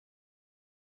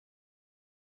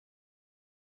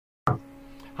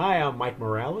Hi, I'm Mike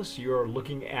Morales. You're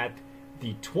looking at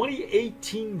the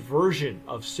 2018 version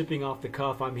of Sipping Off the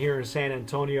Cuff. I'm here in San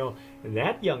Antonio, and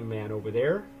that young man over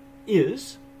there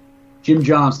is. Jim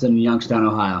Johnston in Youngstown,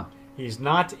 Ohio. He's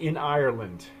not in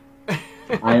Ireland.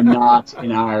 I am not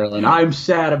in Ireland. I'm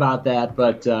sad about that,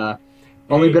 but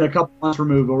only been a couple months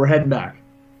removed, but we're heading back.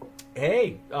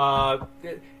 Hey,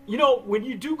 when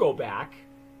you do go back,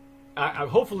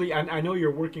 hopefully, I know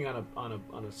you're working on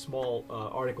a small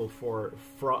article for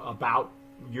about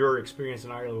your experience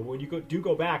in Ireland. When you do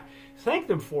go back, thank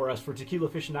them for us for Tequila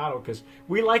Aficionado, because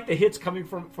we like the hits coming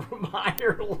from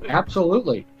Ireland.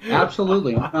 Absolutely.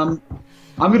 I'm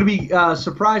going to be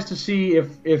surprised to see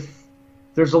if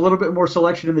there's a little bit more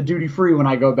selection in the duty free when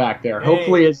I go back there. Hey.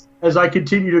 Hopefully, as I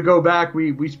continue to go back,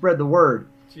 we spread the word.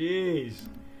 Jeez.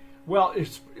 Well,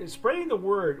 it's spreading the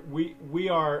word. We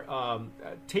are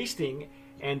tasting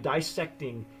and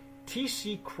dissecting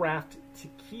TC Craft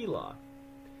Tequila.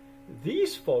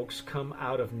 These folks come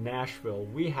out of Nashville.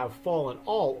 We have fallen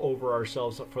all over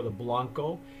ourselves for the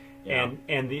Blanco, and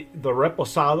the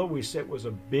Reposado. We said was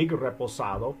a big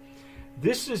Reposado.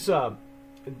 This is a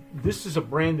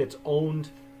brand that's owned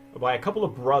by a couple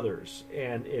of brothers,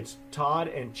 and it's Todd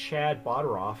and Chad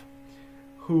Boderoff,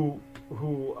 who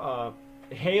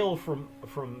hail from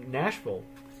Nashville.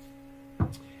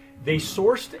 They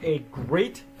sourced a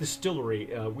great distillery.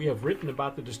 We have written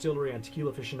about the distillery on Tequila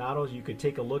Aficionados. You could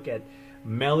take a look at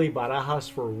Meli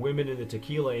Barajas for women in the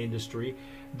tequila industry.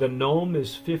 The Gnome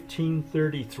is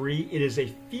 1533. It is a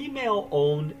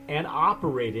female-owned and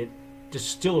operated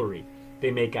distillery. They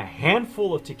make a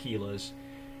handful of tequilas.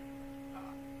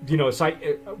 It's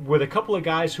like with a couple of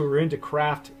guys who are into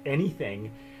craft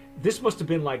anything. This must have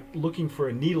been like looking for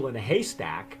a needle in a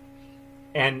haystack,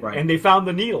 and they found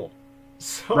the needle.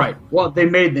 So. Right. Well, they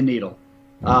made the needle.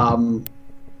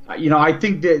 I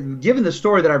think that given the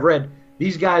story that I've read,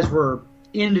 these guys were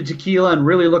into tequila and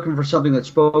really looking for something that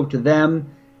spoke to them,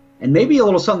 and maybe a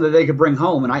little something that they could bring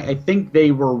home. And I think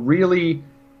they were really.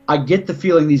 I get the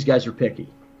feeling these guys are picky.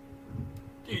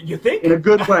 You think? In a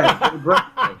good way. In a great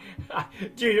way.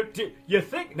 Do you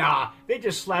think? Nah, they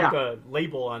just slapped a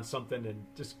label on something and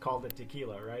just called it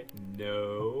tequila, right?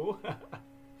 No.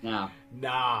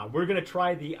 Nah. We're going to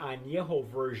try the Añejo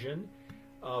version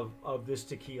of this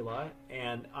tequila,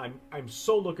 and I'm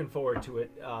so looking forward to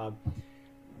it.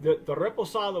 The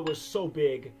Reposado was so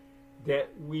big that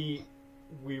we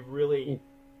really,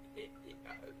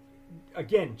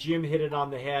 again, Jim hit it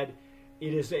on the head.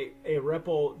 It is a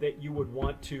Repo that you would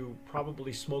want to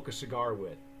probably smoke a cigar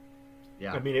with.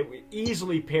 Yeah. I mean, it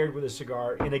easily paired with a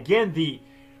cigar. And again,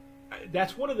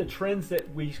 that's one of the trends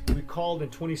that we called in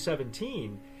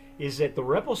 2017 is that the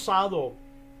Reposado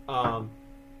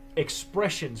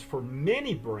expressions for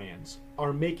many brands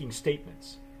are making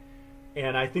statements.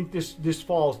 And I think this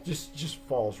falls just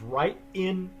falls right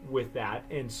in with that.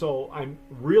 And so I'm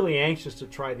really anxious to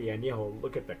try the Añejo.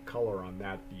 Look at the color on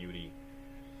that beauty.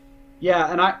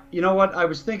 Yeah, and you know what? I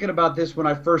was thinking about this when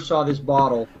I first saw this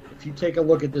bottle. If you take a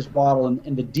look at this bottle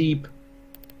and the deep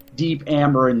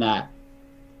amber in that,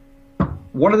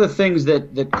 one of the things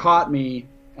that caught me,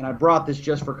 and I brought this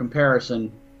just for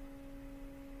comparison,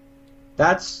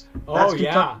 that's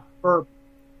Kentucky bourbon.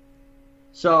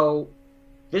 So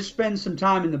this spends some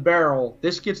time in the barrel.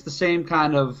 This gets the same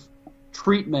kind of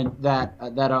treatment that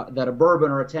a bourbon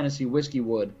or a Tennessee whiskey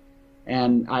would,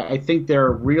 and I think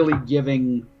they're really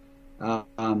giving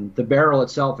the barrel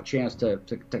itself a chance to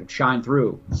shine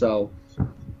through. So,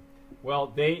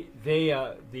 well, the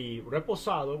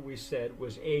Reposado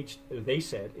is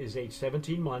aged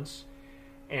 17 months,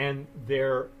 and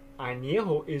their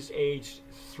Añejo is aged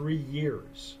 3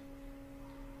 years.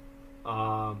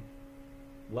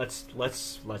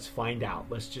 Let's find out.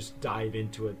 Let's just dive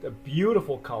into it. A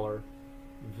beautiful color,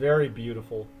 very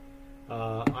beautiful.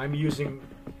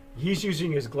 He's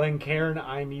using his Glencairn.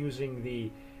 I'm using the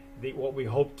what we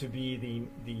hope to be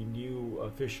the new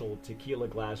official tequila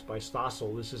glass by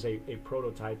Stossel. This is a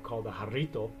prototype called the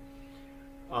Jarrito.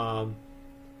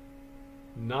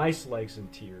 Nice legs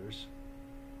and tears.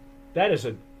 That is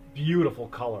a beautiful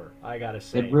color, I gotta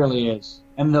say. It really is.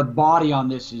 And the body on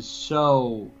this is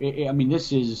so.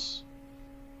 This is.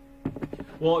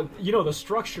 Well, the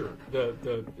structure.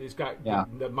 It's got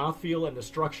the mouthfeel and the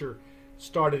structure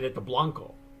started at the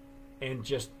Blanco, and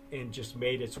just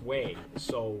made its way.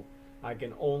 So I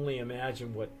can only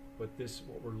imagine what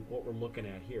we're looking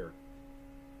at here.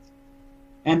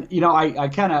 And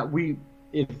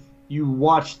if you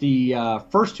watch the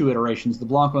first two iterations, the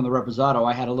Blanco and the Reposado,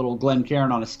 I had a little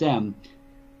Glencairn on a stem.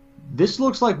 This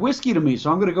looks like whiskey to me,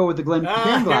 so I'm going to go with the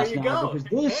Glencairn glass now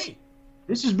because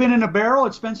this has been in a barrel.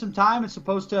 It's spent some time. It's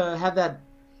supposed to have that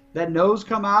that nose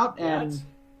come out, and That's,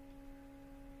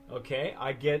 okay,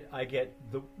 I get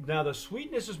the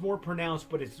sweetness is more pronounced,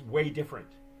 but it's way different.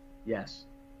 yes,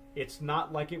 It's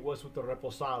not like it was with the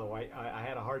reposado. I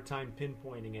had a hard time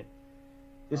pinpointing it.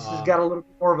 this has got a little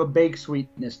bit more of a baked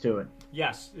sweetness to it.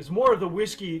 Yes, it's more of the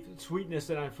whiskey sweetness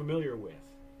that I'm familiar with.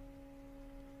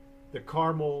 The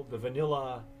caramel, the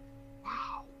vanilla.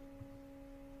 Wow.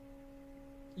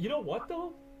 You know what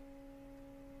though?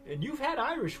 And you've had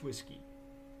Irish whiskey.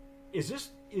 Is this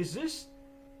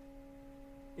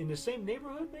in the same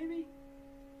neighborhood maybe?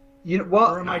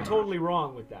 Well, Or am I totally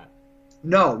wrong with that?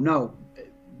 no,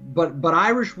 but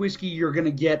Irish whiskey, you're going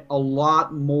to get a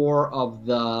lot more of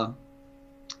the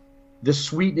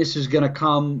sweetness is going to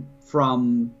come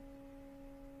from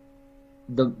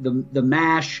the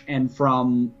mash and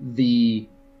from the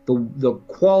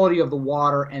quality of the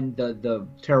water and the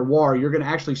terroir. You're going to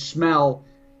actually smell.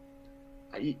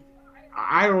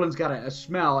 Ireland's got a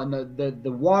smell, and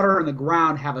the water and the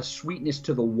ground have a sweetness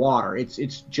to the water.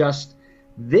 It's just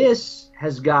this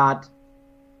has got.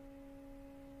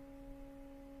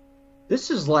 This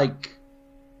is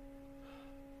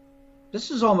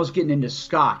almost getting into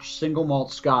Scotch, single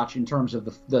malt Scotch, in terms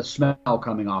of the smell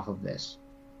coming off of this.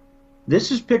 This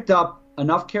has picked up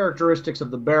enough characteristics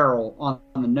of the barrel on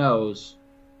the nose,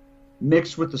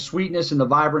 mixed with the sweetness and the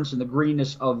vibrance and the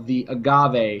greenness of the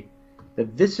agave,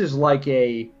 that this is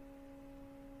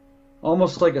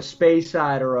almost like a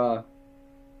Speyside or a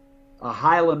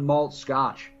Highland malt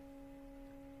Scotch.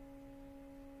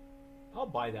 I'll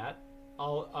buy that.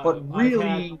 But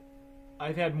really,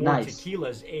 I've had more nice.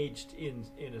 tequilas aged in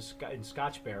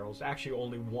Scotch barrels. Actually,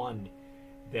 only one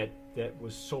that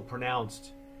was so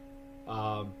pronounced.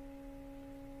 So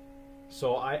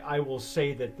I will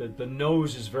say that the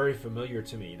nose is very familiar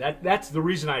to me. That's the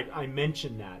reason I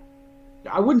mentioned that.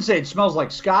 I wouldn't say it smells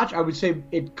like Scotch. I would say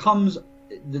it comes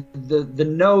the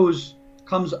nose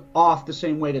comes off the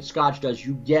same way that Scotch does.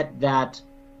 You get that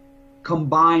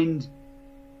combined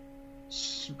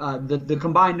the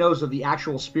combined nose of the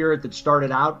actual spirit that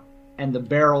started out and the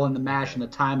barrel and the mash and the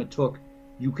time it took.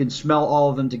 You can smell all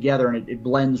of them together, and it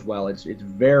blends well. It's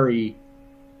very,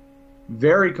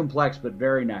 very complex, but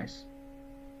very nice.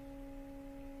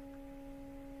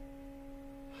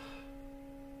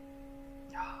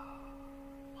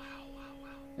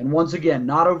 And once again,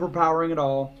 not overpowering at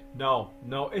all. No,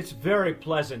 it's very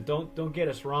pleasant. Don't get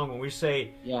us wrong when we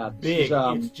say big.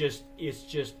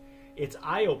 It's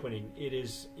eye opening.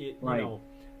 Right. You know,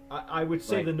 I would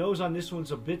say Right. the nose on this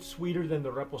one's a bit sweeter than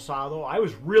the reposado. I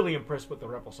was really impressed with the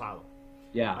reposado.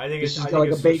 Yeah, I think this it's- has I got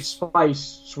think like a baked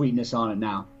spice sweetness on it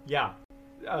now. Yeah,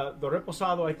 the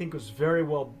reposado I think was very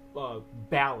well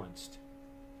balanced.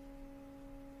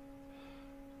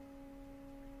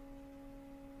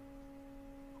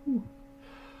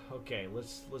 Okay,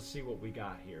 let's see what we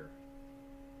got here.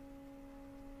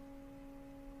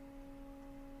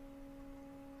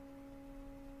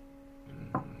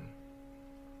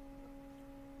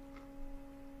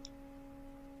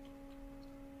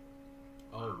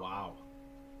 Oh wow.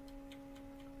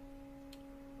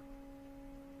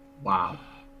 Wow.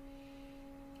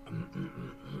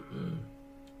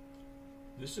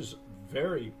 This is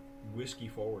very whiskey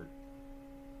forward.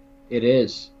 It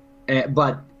is,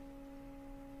 but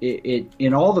it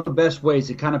in all the best ways.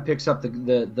 It kind of picks up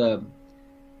the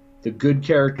good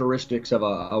characteristics of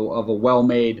a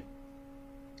well-made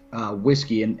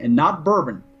whiskey, and not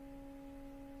bourbon.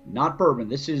 Not bourbon.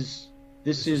 This is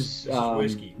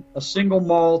whiskey. A single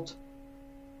malt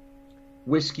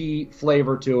whiskey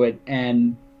flavor to it,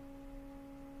 and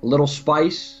a little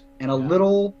spice, and a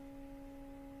little,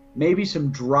 maybe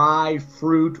some dry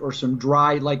fruit or some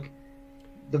dry, like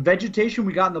the vegetation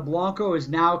we got in the Blanco is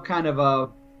now kind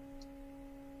of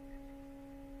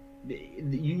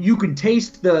you can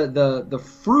taste the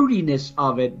fruitiness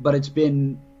of it, but it's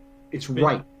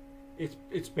ripe.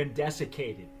 It's been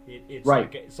desiccated. It's right.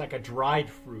 like a dried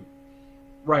fruit.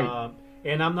 Right.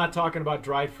 And I'm not talking about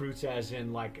dried fruits as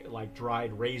in like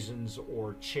dried raisins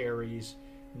or cherries.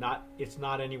 It's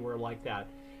not anywhere like that.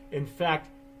 In fact,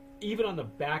 even on the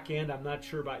back end, I'm not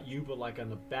sure about you, but like on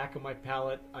the back of my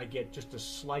palate, I get just a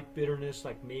slight bitterness,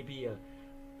 like maybe a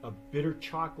bitter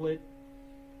chocolate,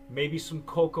 maybe some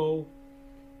cocoa,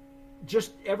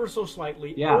 just ever so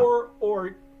slightly. Yeah.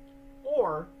 Or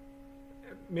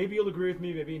maybe you'll agree with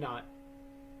me, maybe not.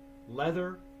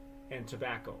 Leather and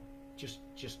tobacco, just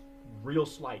real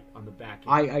slight on the back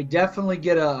end. I definitely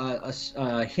get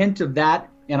a hint of that,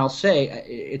 and I'll say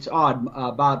it's odd.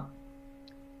 About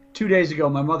 2 days ago,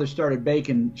 my mother started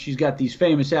baking. She's got these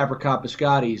famous apricot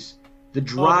biscottis. The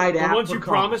dried the apricot. ones you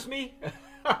promised me?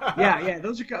 Yeah.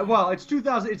 Those are well. It's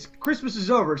 2000. It's Christmas is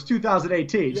over. It's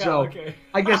 2018. Yeah, so okay.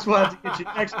 I guess we'll have to get you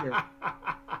next year.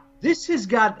 This has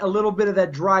got a little bit of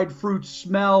that dried fruit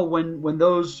smell when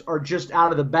those are just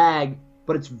out of the bag,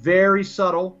 but it's very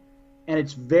subtle, and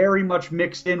it's very much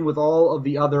mixed in with all of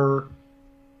the other.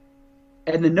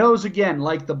 And the nose, again,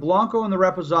 like the Blanco and the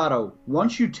Reposado,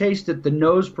 once you taste it, the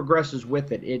nose progresses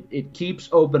with it. It keeps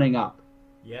opening up.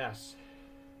 Yes.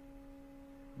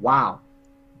 Wow.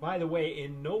 By the way,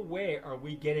 in no way are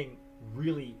we getting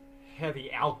really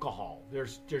heavy alcohol.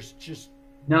 There's just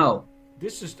No.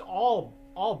 this is all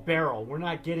barrel. We're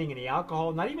not getting any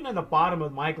alcohol, not even on the bottom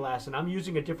of my glass, and I'm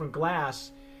using a different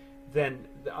glass than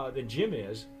Jim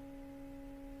is.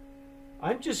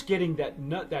 I'm just getting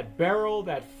that barrel,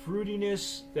 that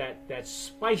fruitiness, that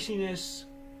spiciness.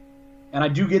 And I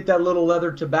do get that little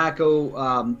leather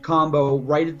tobacco combo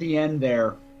right at the end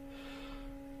there.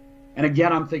 And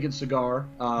again, I'm thinking cigar.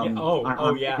 I'm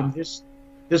yeah. thinking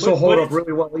this will hold up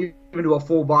really well, even to a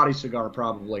full body cigar,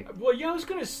 probably. Well, yeah, I was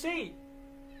gonna say,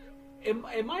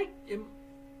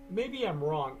 maybe I'm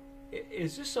wrong.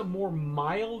 Is this a more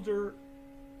milder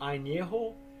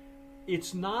añejo?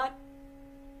 It's not.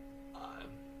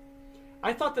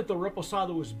 I thought that the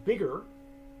Reposado was bigger.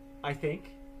 I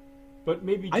think, but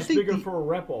maybe just bigger for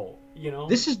a Repo. You know,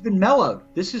 this has been mellowed.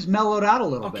 This is mellowed out a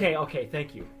little bit. Okay,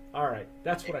 thank you. All right,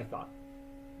 that's what I thought.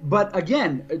 But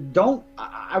again,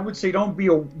 I would say don't be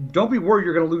worried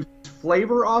you're going to lose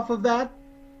flavor off of that.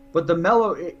 But the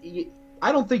mellow,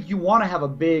 I don't think you want to have a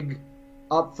big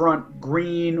upfront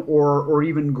green or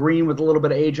even green with a little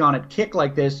bit of age on it kick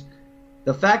like this.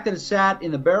 The fact that it sat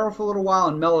in the barrel for a little while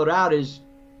and mellowed out is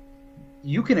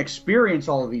you can experience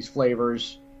all of these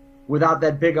flavors without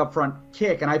that big upfront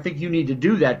kick, and I think you need to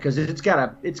do that because it's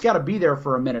gotta be there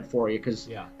for a minute for you because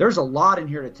there's a lot in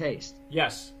here to taste.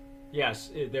 Yes,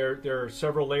 there are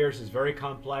several layers. It's very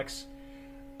complex.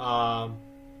 Wow.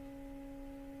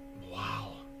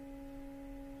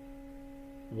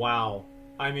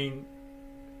 I mean,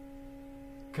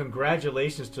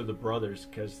 congratulations to the brothers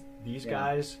because these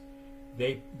guys.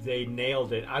 They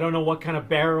nailed it. I don't know what kind of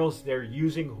barrels they're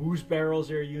using, whose barrels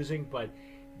they're using, but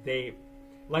they,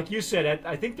 like you said,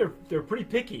 I think they're pretty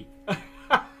picky.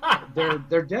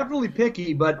 They're definitely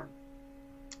picky, but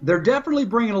they're definitely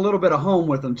bringing a little bit of home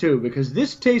with them too, because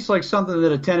this tastes like something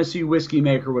that a Tennessee whiskey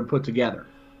maker would put together.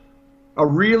 A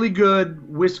really good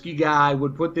whiskey guy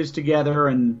would put this together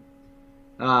and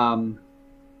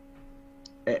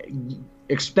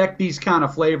expect these kind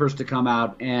of flavors to come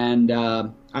out, and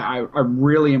I'm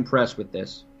really impressed with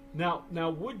this. Now,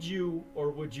 would you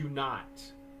or would you not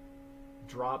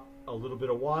drop a little bit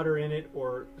of water in it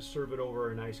or serve it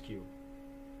over an ice cube?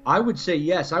 I would say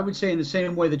yes. I would say in the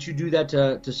same way that you do that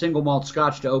to single malt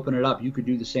Scotch to open it up, you could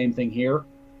do the same thing here,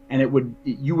 and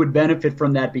you would benefit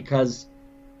from that because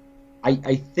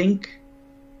I think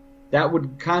that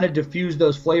would kind of diffuse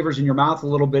those flavors in your mouth a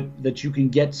little bit. That you can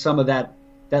get some of that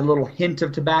little hint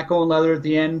of tobacco and leather at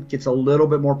the end gets a little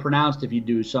bit more pronounced if you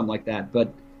do something like that.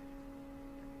 But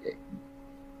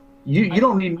you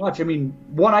don't need much. I mean,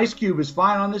 one ice cube is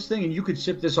fine on this thing, and you could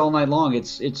sip this all night long.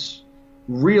 It's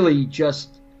really just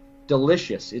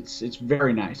delicious. It's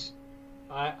very nice.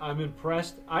 I'm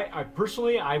impressed. I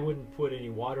personally, I wouldn't put any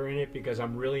water in it because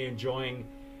I'm really enjoying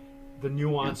the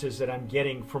nuances that I'm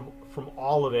getting from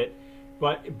all of it.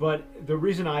 But the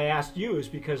reason I asked you is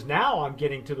because now I'm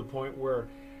getting to the point where,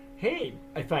 hey,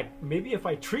 if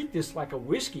I treat this like a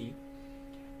whiskey,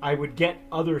 I would get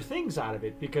other things out of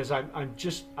it because I'm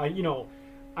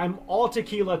all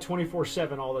tequila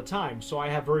 24/7 all the time, so I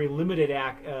have very limited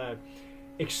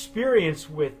experience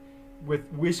with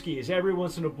whiskeys. Every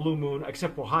once in a blue moon,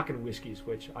 except for Oaxacan whiskeys,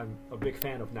 which I'm a big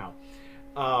fan of now.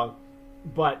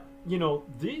 But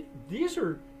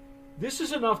this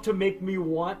is enough to make me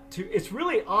want to. It's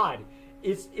really odd.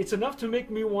 It's enough to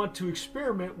make me want to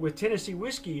experiment with Tennessee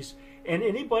whiskeys, and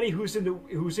anybody who's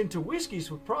into whiskeys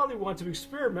would probably want to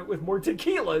experiment with more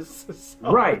tequilas.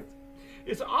 So right.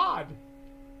 It's odd.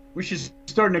 We should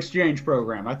start an exchange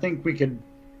program. I think we could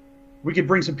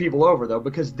bring some people over though,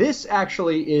 because this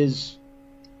actually is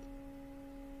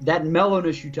that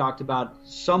mellowness you talked about.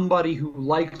 Somebody who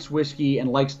likes whiskey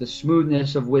and likes the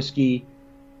smoothness of whiskey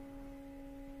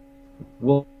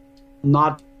will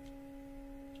not.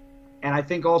 And I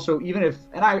think also, even if,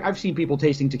 and I've seen people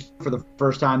tasting tequila for the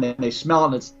first time and they smell it,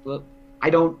 and it's,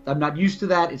 I'm not used to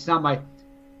that. It's not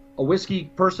a whiskey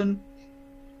person.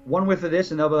 One whiff of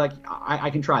this and they'll be like, I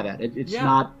can try that. It's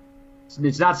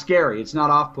not scary. It's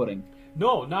not off-putting.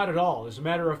 No, not at all. As a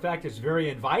matter of fact, it's very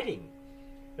inviting.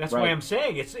 That's why I'm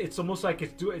saying it's almost like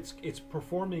it's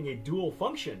performing a dual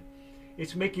function.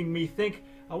 It's making me think,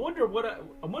 I wonder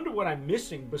what I'm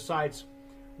missing besides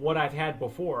what I've had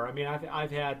before. I mean,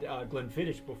 I've had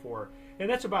Glenfiddich before, and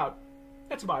that's about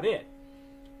it.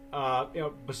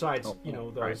 Besides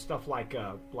the right. stuff like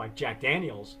Jack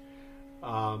Daniels,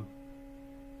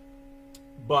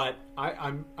 but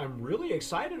I'm really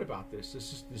excited about this.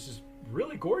 This is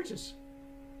really gorgeous.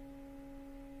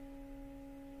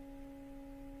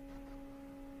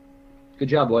 Good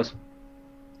job, boys.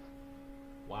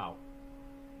 Wow.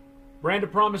 Brand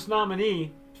of Promise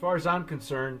nominee, as far as I'm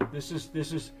concerned. This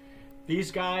is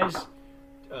these guys,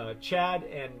 Chad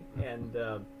and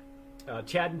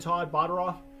Chad and Todd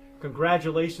Boderoff.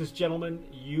 Congratulations, gentlemen.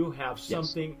 You have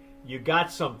something. Yes. You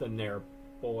got something there,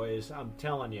 boys. I'm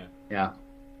telling you. Yeah.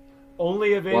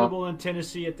 Only available in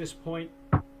Tennessee at this point.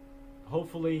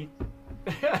 Hopefully,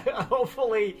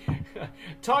 hopefully,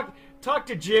 talk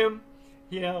to Jim.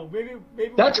 Maybe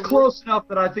that's close enough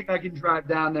that I think I can drive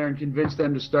down there and convince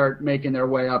them to start making their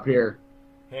way up here.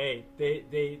 Hey,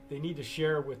 they need to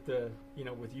share with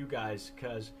with you guys,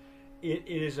 because it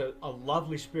is a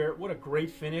lovely spirit. What a great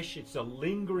finish! It's a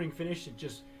lingering finish. It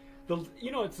just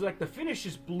it's like the finish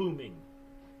is blooming.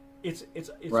 It's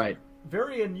right.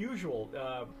 Very unusual.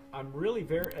 I'm really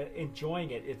very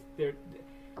enjoying it.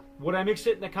 Would I mix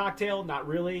it in a cocktail? Not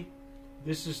really.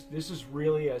 This is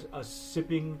really a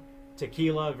sipping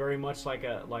tequila, very much like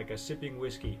a sipping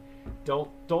whiskey.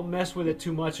 Don't mess with it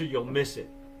too much or you'll miss it.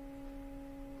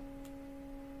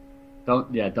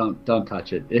 Don't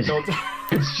touch it. Don't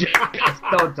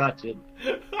touch it.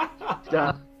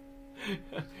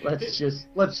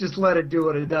 Let's just let it do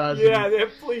what it does. Yeah,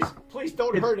 please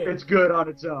don't hurt it. It's good on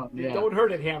its own. Yeah. Don't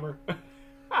hurt it, Hammer.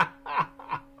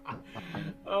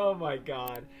 Oh my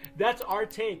God, that's our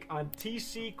take on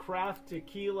TC Craft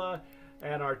Tequila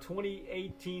and our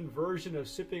 2018 version of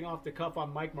Sipping Off the Cuff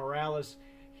on Mike Morales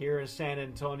here in San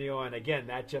Antonio. And again,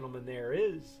 that gentleman there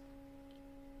is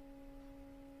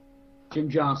Jim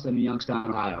Johnston in Youngstown,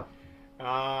 Ohio.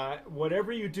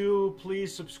 Whatever you do,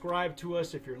 please subscribe to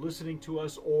us if you're listening to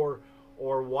us or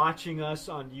watching us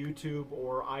on YouTube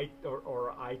or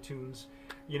iTunes.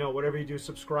 Whatever you do,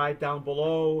 subscribe down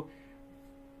below.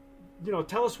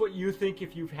 Tell us what you think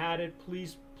if you've had it.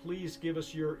 Please give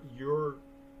us your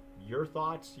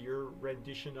thoughts, your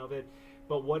rendition of it.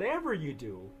 But whatever you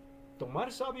do, tomar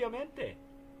sabiamente.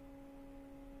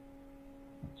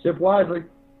 Sip wisely.